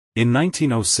In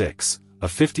 1906, a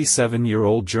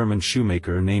 57-year-old German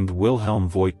shoemaker named Wilhelm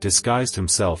Voigt disguised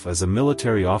himself as a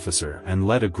military officer and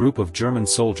led a group of German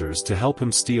soldiers to help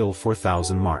him steal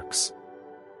 4,000 marks.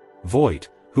 Voigt,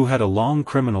 who had a long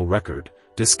criminal record,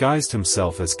 disguised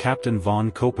himself as Captain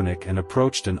von Köpenick and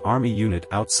approached an army unit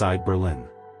outside Berlin.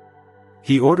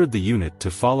 He ordered the unit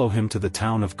to follow him to the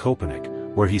town of Köpenick,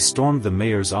 where he stormed the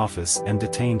mayor's office and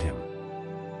detained him.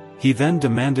 He then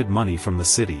demanded money from the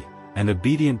city, and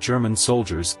obedient German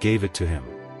soldiers gave it to him.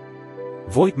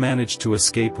 Voigt managed to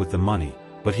escape with the money,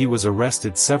 but he was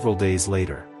arrested several days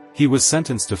later. He was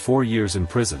sentenced to 4 years in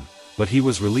prison, but he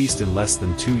was released in less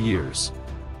than 2 years.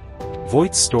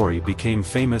 Voigt's story became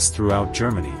famous throughout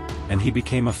Germany, and he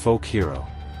became a folk hero.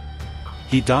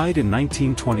 He died in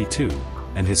 1922,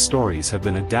 and his stories have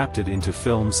been adapted into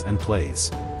films and plays.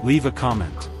 Leave a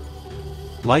comment,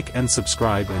 like and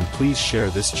subscribe, and please share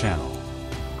this channel.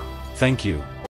 Thank you.